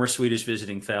former Swedish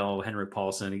visiting fellow, Henrik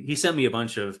Paulson, he sent me a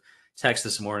bunch of texts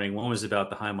this morning. One was about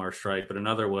the HIMARS strike, but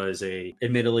another was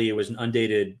admittedly, it was an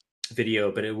undated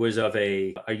video, but it was of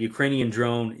a Ukrainian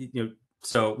drone.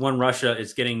 So one, Russia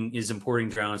is importing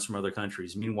drones from other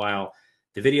countries. Meanwhile,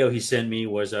 the video he sent me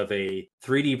was of a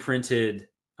 3D printed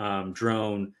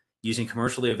drone using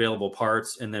commercially available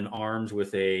parts and then armed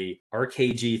with a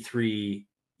RKG-3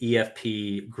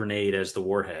 EFP grenade as the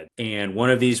warhead. And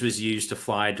one of these was used to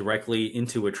fly directly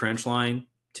into a trench line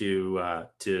to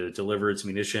deliver its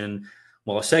munition,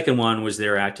 while a second one was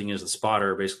there acting as the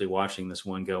spotter, basically watching this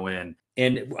one go in.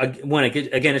 And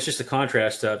again, it's just a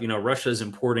contrast of Russia's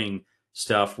importing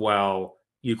stuff while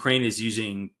Ukraine is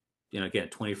using again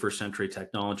 21st century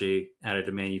technology,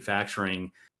 additive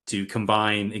manufacturing, to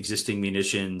combine existing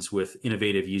munitions with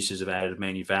innovative uses of additive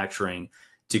manufacturing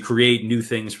to create new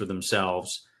things for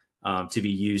themselves, to be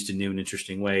used in new and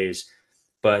interesting ways.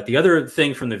 But the other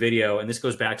thing from the video, and this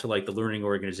goes back to like the learning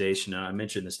organization, and I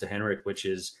mentioned this to Henrik, which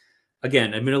is,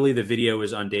 again, admittedly the video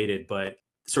is undated, but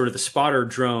sort of the spotter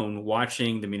drone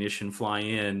watching the munition fly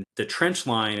in, the trench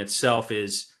line itself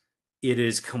is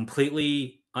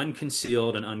completely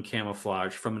unconcealed and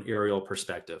uncamouflaged from an aerial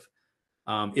perspective.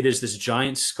 It is this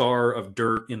giant scar of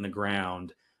dirt in the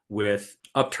ground with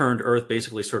upturned earth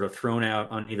basically sort of thrown out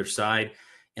on either side.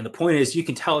 And the point is, you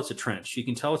can tell it's a trench. You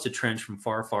can tell it's a trench from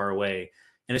far, far away.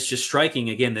 And it's just striking,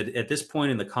 again, that at this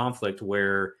point in the conflict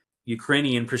where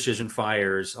Ukrainian precision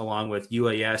fires, along with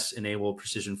UAS-enabled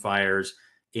precision fires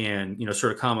and,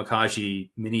 sort of kamikaze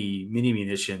mini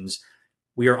munitions,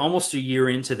 we are almost a year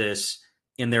into this,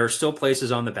 and there are still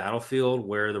places on the battlefield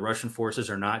where the Russian forces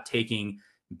are not taking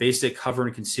basic cover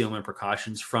and concealment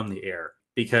precautions from the air,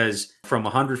 because from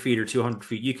 100 feet or 200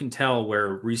 feet, you can tell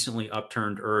where recently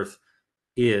upturned earth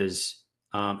is.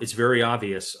 It's very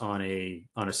obvious on a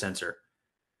sensor.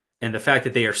 And the fact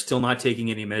that they are still not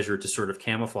taking any measure to sort of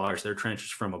camouflage their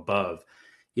trenches from above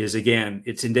is, again,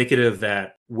 it's indicative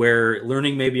that where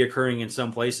learning may be occurring in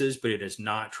some places, but it is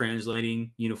not translating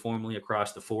uniformly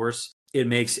across the force. It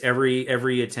makes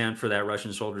every attempt for that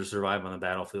Russian soldier to survive on the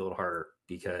battlefield harder,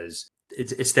 because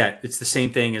it's the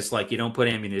same thing as like, you don't put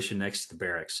ammunition next to the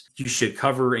barracks. You should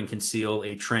cover and conceal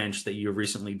a trench that you have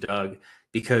recently dug,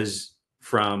 because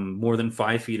from more than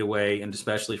 5 feet away, and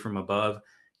especially from above,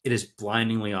 it is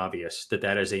blindingly obvious that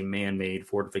that is a man-made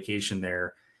fortification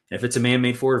there. And if it's a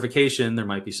man-made fortification, there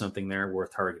might be something there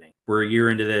worth targeting. We're a year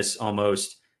into this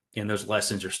almost, and those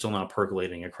lessons are still not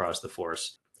percolating across the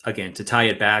force. Again, to tie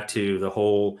it back to the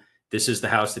whole, this is the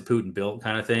house that Putin built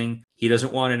kind of thing. He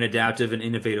doesn't want an adaptive and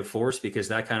innovative force, because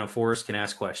that kind of force can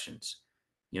ask questions,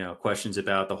 questions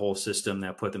about the whole system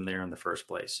that put them there in the first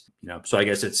place. So I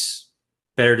guess it's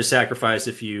better to sacrifice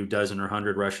a few dozen or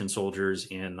 100 Russian soldiers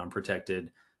in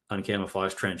unprotected,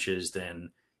 uncamouflaged trenches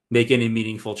than make any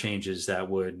meaningful changes that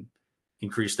would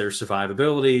increase their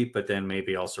survivability, but then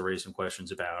maybe also raise some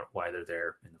questions about why they're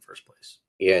there in the first place.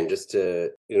 Yeah, and just to,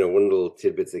 one little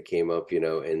tidbits that came up, in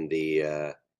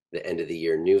the end of the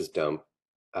year news dump,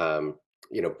 um,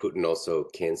 Putin also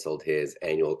canceled his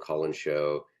annual call-in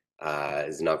show,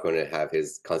 is not going to have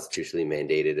his constitutionally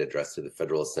mandated address to the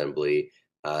Federal Assembly,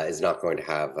 is not going to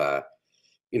have,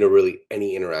 really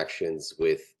any interactions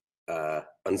with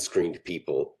unscreened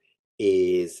people.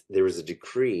 Is there was a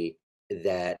decree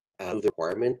that the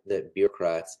requirement that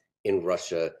bureaucrats in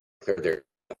Russia clear their,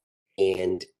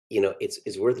 and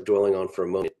it's worth dwelling on for a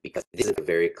moment because this is a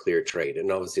very clear trade,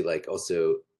 and obviously, like,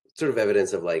 also sort of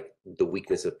evidence of like the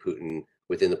weakness of Putin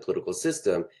within the political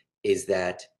system is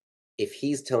that if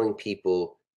he's telling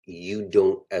people you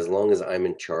don't, as long as I'm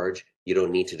in charge, you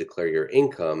don't need to declare your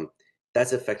income,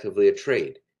 that's effectively a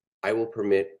trade. I will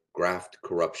permit graft,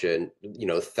 corruption,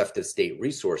 theft of state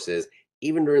resources,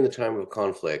 even during the time of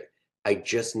conflict. I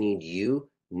just need you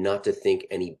not to think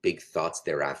any big thoughts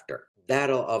thereafter.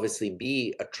 That'll obviously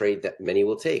be a trade that many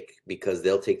will take because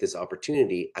they'll take this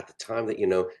opportunity at the time that,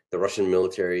 the Russian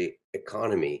military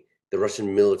economy, the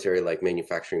Russian military like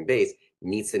manufacturing base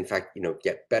needs to, in fact,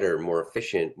 get better, more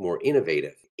efficient, more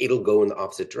innovative. It'll go in the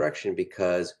opposite direction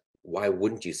because why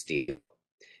wouldn't you steal?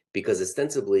 Because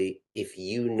ostensibly, if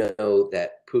you know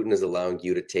that Putin is allowing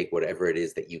you to take whatever it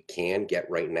is that you can get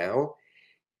right now,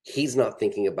 he's not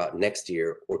thinking about next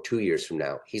year or 2 years from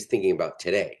now. He's thinking about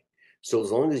today. So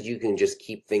as long as you can just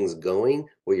keep things going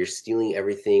where you're stealing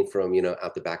everything from,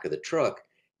 out the back of the truck,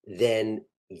 then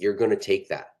you're going to take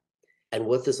that. And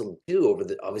what this will do over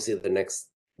the obviously the next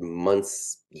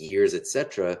months, years,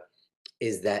 etc.,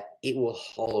 is that it will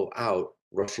hollow out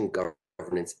Russian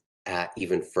governance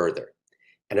even further.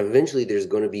 And eventually there's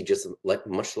going to be just like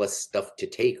much less stuff to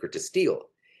take or to steal.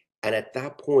 And at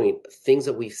that point, things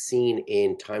that we've seen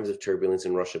in times of turbulence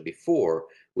in Russia before,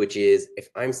 which is if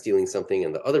I'm stealing something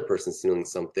and the other person's stealing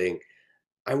something,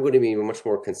 I'm going to be much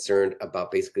more concerned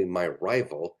about basically my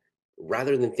rival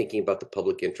rather than thinking about the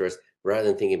public interest, rather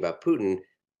than thinking about Putin.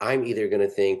 I'm either going to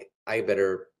think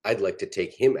I'd like to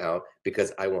take him out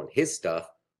because I want his stuff,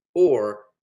 or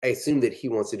I assume that he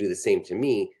wants to do the same to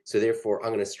me. So therefore,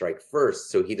 I'm going to strike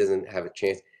first so he doesn't have a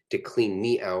chance to clean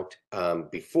me out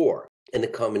before. And the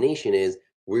combination is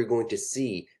we're going to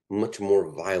see much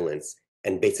more violence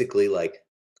and basically like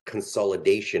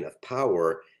consolidation of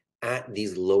power at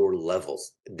these lower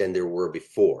levels than there were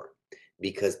before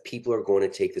because people are going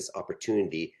to take this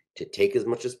opportunity to take as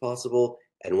much as possible.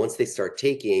 And once they start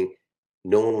taking,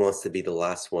 no one wants to be the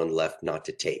last one left not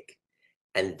to take.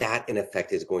 And that, in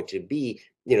effect, is going to be,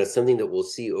 something that we'll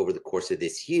see over the course of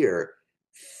this year,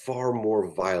 far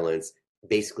more violence,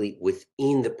 basically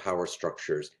within the power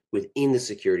structures, within the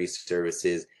security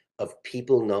services, of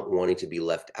people not wanting to be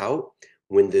left out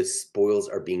when the spoils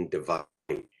are being divided.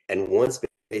 And once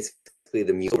basically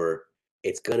the music over,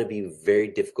 it's going to be very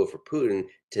difficult for Putin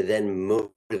to then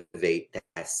motivate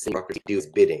that same bureaucracy to do his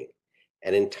bidding.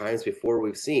 And in times before,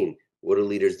 we've seen what do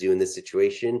leaders do in this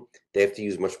situation? They have to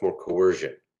use much more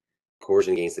coercion.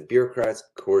 Coercion against the bureaucrats,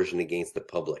 coercion against the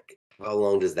public. How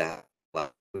long does that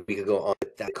last? We could go on.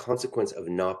 The consequence of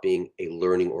not being a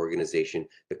learning organization,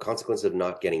 the consequence of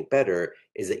not getting better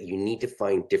is that you need to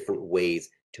find different ways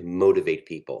to motivate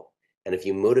people. And if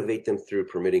you motivate them through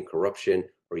permitting corruption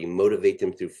or you motivate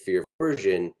them through fear of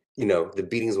coercion, the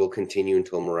beatings will continue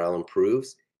until morale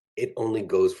improves. It only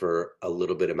goes for a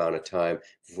little bit amount of time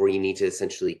before you need to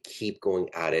essentially keep going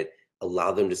at it,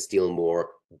 allow them to steal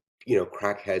more,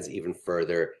 crack heads even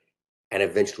further, and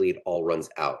eventually it all runs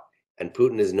out. And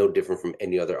Putin is no different from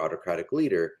any other autocratic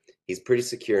leader. He's pretty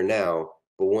secure now,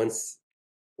 but once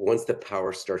the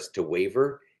power starts to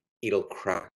waver, it'll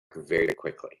crack very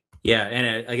quickly. Yeah,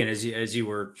 and again, as you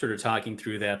were sort of talking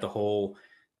through that, the whole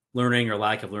learning or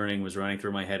lack of learning was running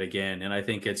through my head again, and I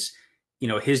think it's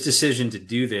his decision to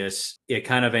do this. It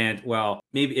kind of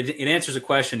maybe it answers a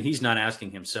question he's not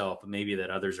asking himself, but maybe that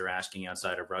others are asking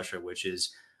outside of Russia, which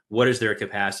is what is their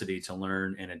capacity to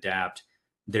learn and adapt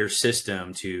their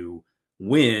system to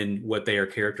win what they are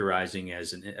characterizing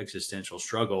as an existential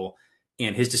struggle.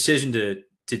 And his decision to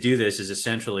do this is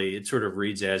essentially, it sort of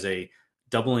reads as a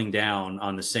doubling down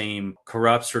on the same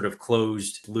corrupt sort of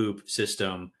closed loop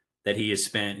system that he has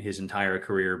spent his entire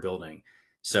career building.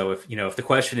 So if the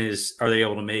question is, are they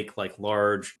able to make like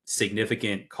large,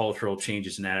 significant cultural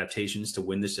changes and adaptations to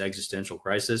win this existential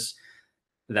crisis?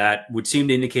 That would seem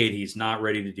to indicate he's not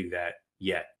ready to do that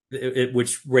yet.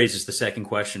 Which raises the second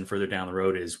question further down the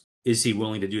road: is he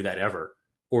willing to do that ever?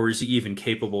 or is he even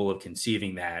capable of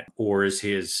conceiving that, or is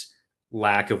his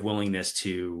lack of willingness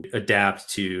to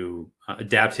adapt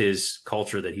his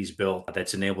culture that he's built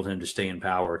that's enabled him to stay in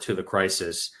power to the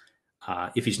crisis?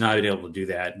 If he's not able to do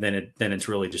that, then it's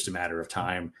really just a matter of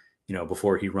time,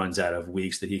 before he runs out of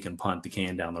weeks that he can punt the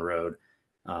can down the road,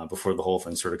 before the whole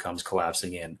thing sort of comes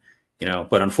collapsing in.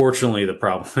 But unfortunately, the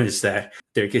problem is that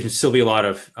there can still be a lot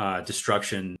of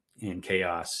destruction and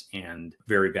chaos and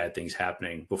very bad things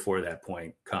happening before that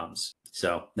point comes.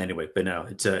 So anyway, but no,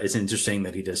 it's interesting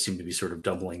that he does seem to be sort of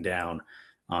doubling down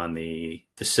on the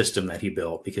system that he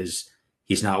built, because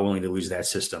he's not willing to lose that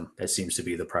system. That seems to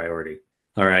be the priority.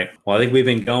 All right. Well, I think we've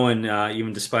been going,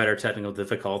 even despite our technical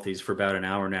difficulties, for about an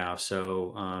hour now.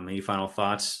 So any final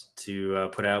thoughts to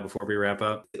put out before we wrap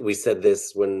up? We said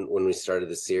this when we started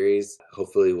the series.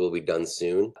 Hopefully we'll be done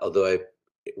soon. Although I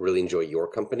really enjoy your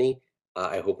company,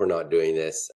 I hope we're not doing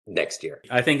this next year.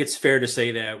 I think it's fair to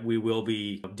say that we will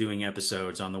be doing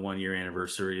episodes on the 1-year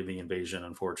anniversary of the invasion,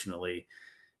 unfortunately.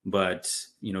 But,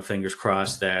 fingers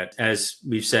crossed that, as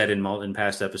we've said in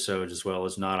past episodes, as well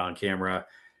as not on camera,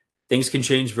 things can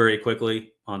change very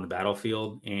quickly on the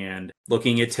battlefield. And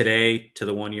looking at today to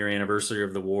the 1-year anniversary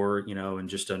of the war, in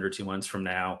just under 2 months from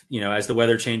now, as the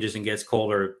weather changes and gets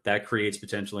colder, that creates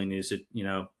potentially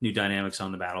new dynamics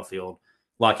on the battlefield.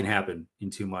 A lot can happen in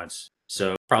 2 months.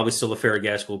 So probably still a fair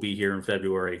guess we'll be here in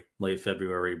February, late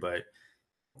February, but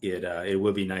it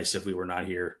would be nice if we were not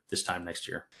here this time next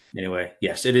year. Anyway,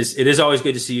 yes, it is always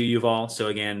good to see you, Yuval. So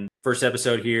again, first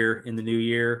episode here in the new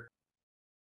year.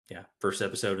 Yeah, first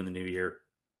episode in the new year.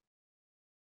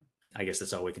 I guess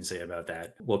that's all we can say about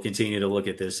that. We'll continue to look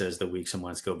at this as the weeks and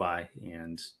months go by,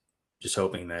 and just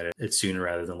hoping that it's sooner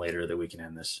rather than later that we can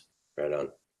end this. Right on.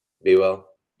 Be well.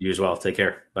 You as well. Take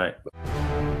care. Bye.